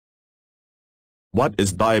What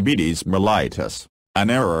is diabetes mellitus? An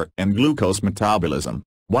error in glucose metabolism.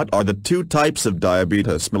 What are the two types of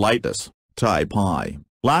diabetes mellitus? Type I,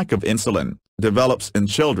 lack of insulin, develops in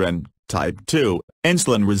children. Type 2,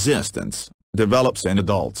 insulin resistance, develops in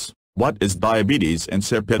adults. What is diabetes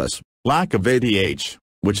insipidus? Lack of ADH,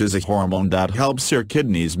 which is a hormone that helps your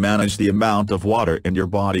kidneys manage the amount of water in your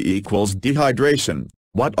body equals dehydration.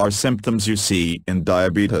 What are symptoms you see in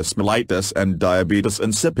diabetes mellitus and diabetes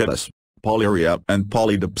insipidus? Polyuria and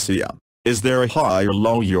polydipsia. Is there a high or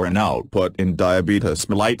low urine output in diabetes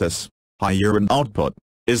mellitus? High urine output.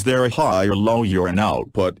 Is there a high or low urine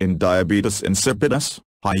output in diabetes insipidus?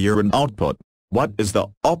 High urine output. What is the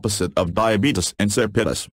opposite of diabetes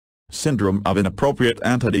insipidus? Syndrome of inappropriate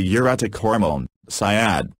antidiuretic hormone,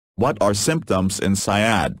 SIAD. What are symptoms in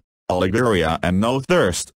SIAD? Polyuria and no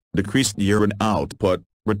thirst, decreased urine output,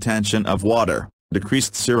 retention of water,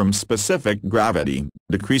 decreased serum-specific gravity,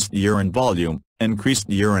 decreased urine volume, increased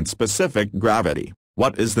urine-specific gravity.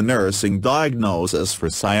 What is the nursing diagnosis for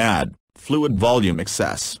SIAD? Fluid volume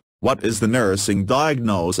excess. What is the nursing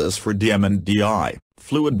diagnosis for DM and DI?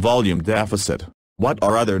 Fluid volume deficit. What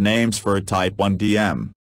are other names for type 1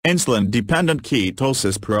 DM? Insulin-dependent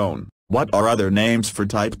ketosis prone. What are other names for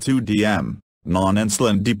type 2 DM?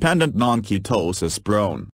 Non-insulin dependent non-ketosis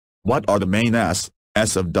prone. What are the main S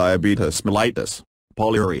of diabetes mellitus?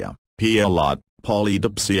 Polyuria, pee a lot,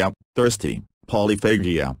 polydipsia, thirsty,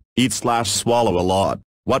 polyphagia, eat/swallow a lot.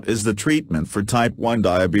 What is the treatment for type 1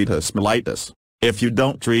 diabetes mellitus? If you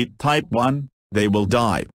don't treat type 1, they will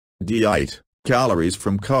die. Diet, calories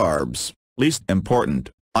from carbs, least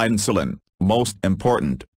important, insulin, most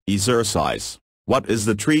important, exercise. What is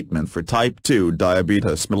the treatment for type 2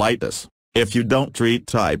 diabetes mellitus? If you don't treat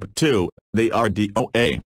type 2, they are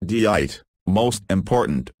DOA, diet, most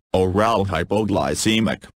important, oral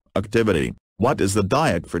hypoglycemic, activity. What is the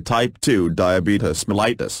diet for type 2 diabetes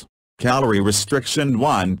mellitus? Calorie restriction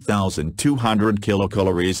 1,200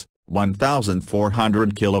 kilocalories,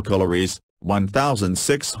 1,400 kilocalories,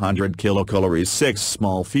 1,600 kilocalories 6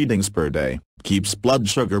 small feedings per day, keeps blood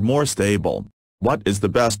sugar more stable. What is the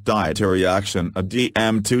best dietary action a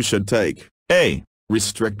DM2 should take? A.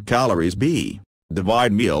 Restrict calories. B.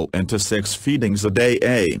 Divide meal into 6 feedings a day.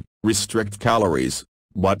 A. Restrict calories.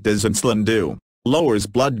 What does insulin do? Lowers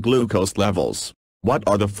blood glucose levels. What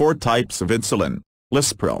are the 4 types of insulin?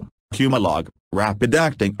 Lispro, Humalog,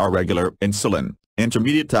 rapid-acting or regular insulin,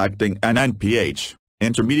 intermediate-acting and NPH,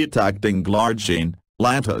 intermediate-acting glargine,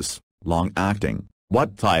 lantus, long-acting.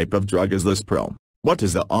 What type of drug is Lispro? What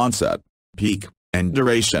is the onset, peak, and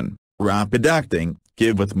duration? Rapid-acting,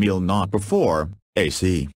 give with meal not before.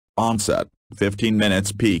 AC, onset, 15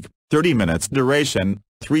 minutes peak, 30 minutes duration,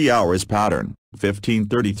 3 hours pattern,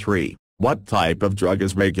 1533. What type of drug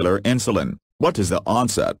is regular insulin? What is the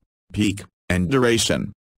onset, peak, and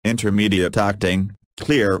duration? Intermediate acting,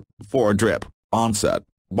 clear, 4 drip, onset,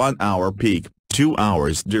 1 hour peak, 2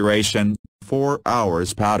 hours duration, 4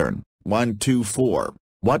 hours pattern, 124.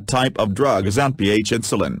 What type of drug is NPH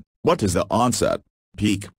insulin? What is the onset,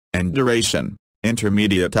 peak, and duration?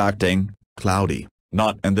 Intermediate acting, cloudy,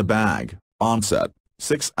 not in the bag, onset,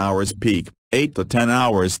 6 hours peak, 8 to 10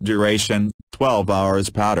 hours duration, 12 hours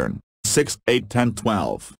pattern, 6, 8, 10,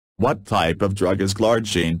 12. What type of drug is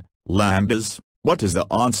glargine, Lantus? What is the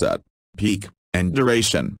onset, peak, and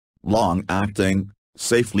duration? Long-acting,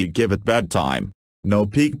 safely give at bedtime. No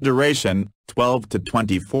peak duration, 12 to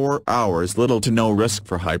 24 hours. Little to no risk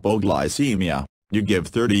for hypoglycemia. You give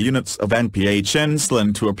 30 units of NPH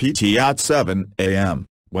insulin to a PT at 7 a.m.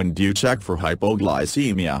 When do you check for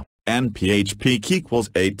hypoglycemia? NPH peak equals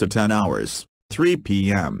 8 to 10 hours, 3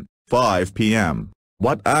 p.m., 5 p.m.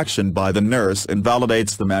 What action by the nurse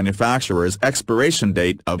invalidates the manufacturer's expiration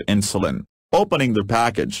date of insulin? Opening the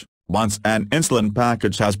package. Once an insulin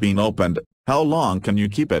package has been opened, how long can you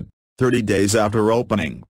keep it? 30 days after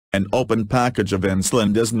opening. An open package of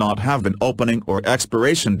insulin does not have an opening or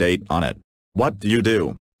expiration date on it. What do you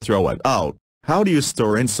do? Throw it out. How do you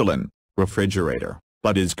store insulin? Refrigerator,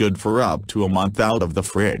 but is good for up to a month out of the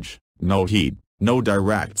fridge. No heat, no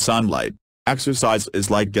direct sunlight. Exercise is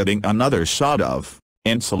like getting another shot of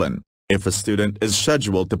insulin. If a student is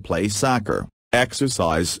scheduled to play soccer,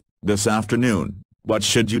 exercise, this afternoon, what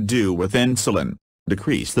should you do with insulin?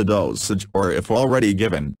 Decrease the dosage, or if already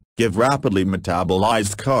given, give rapidly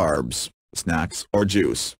metabolized carbs, snacks or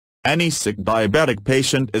juice. Any sick diabetic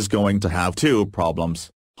patient is going to have 2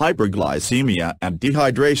 problems, hyperglycemia and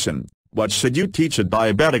dehydration. What should you teach a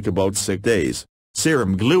diabetic about sick days?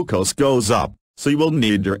 Serum glucose goes up, so you will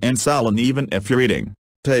need your insulin even if you're eating.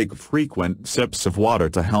 Take frequent sips of water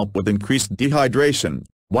to help with increased dehydration.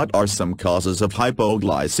 What are some causes of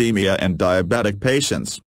hypoglycemia in diabetic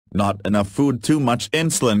patients? Not enough food, too much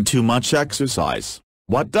insulin, too much exercise.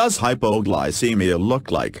 What does hypoglycemia look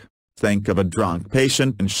like? Think of a drunk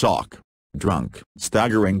patient in shock. Drunk,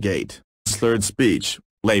 staggering gait, slurred speech,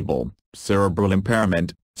 label, cerebral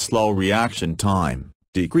impairment, slow reaction time,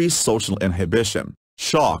 decreased social inhibition,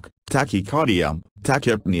 shock, tachycardia,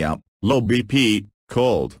 tachypnea, low BP,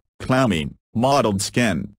 cold, clammy, mottled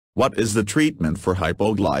skin. What is the treatment for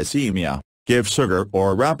hypoglycemia? Give sugar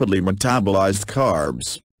or rapidly metabolized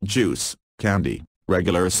carbs, juice, candy,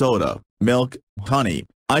 regular soda, milk, honey,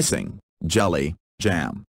 icing, jelly,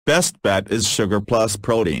 jam. Best bet is sugar plus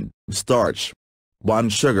protein, starch. 1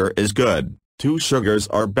 sugar is good, 2 sugars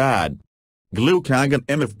are bad. Glucagon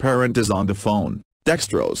if parent is on the phone,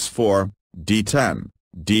 dextrose 4, D10,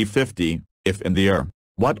 D50, if in the air.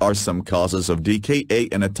 What are some causes of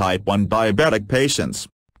DKA in a type 1 diabetic patients?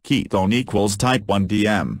 Ketone equals type 1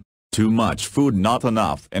 DM. Too much food, not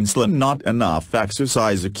enough insulin, not enough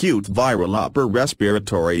exercise, acute viral upper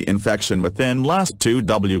respiratory infection within last 2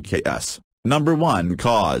 WKS. Number 1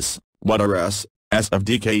 cause, what are S of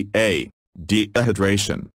DKA?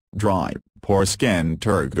 Dehydration, dry, poor skin,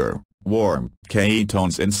 turgor, warm,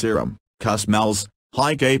 ketones in serum, smells,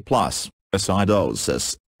 high K+,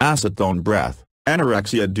 acidosis, acetone breath,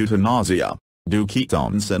 anorexia due to nausea. Do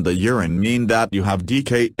ketones in the urine mean that you have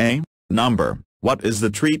DKA? Number, what is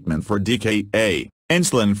the treatment for DKA?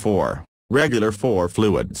 Insulin 4, regular 4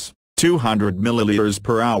 fluids, 200 milliliters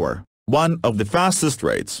per hour, one of the fastest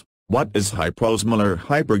rates. What is hyposmolar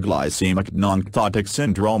hyperglycemic non-ptotic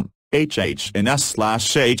syndrome?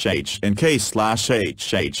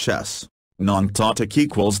 HHNS/HHNK/HHS. Non-ptotic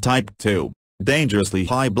equals type 2. Dangerously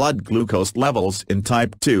high blood glucose levels in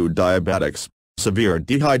type 2 diabetics. Severe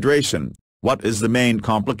dehydration. What is the main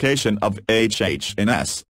complication of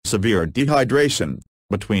HHNS? Severe dehydration.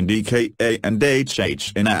 Between DKA and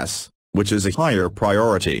HHNS, which is a higher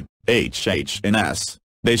priority, HHNS,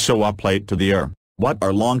 they show up late to the air. What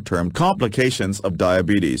are long-term complications of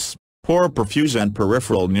diabetes? Poor perfusion,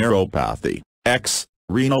 peripheral neuropathy, X,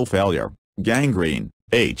 renal failure, gangrene,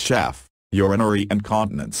 HF, urinary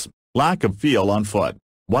incontinence, lack of feel on foot.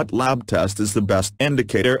 What lab test is the best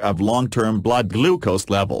indicator of long-term blood glucose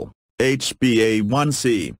level?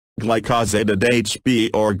 HbA1c, glycosylated Hb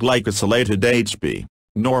or glycosylated Hb.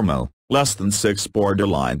 Normal, less than 6,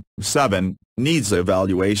 borderline, 7, needs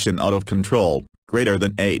evaluation, out of control, greater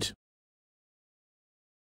than 8.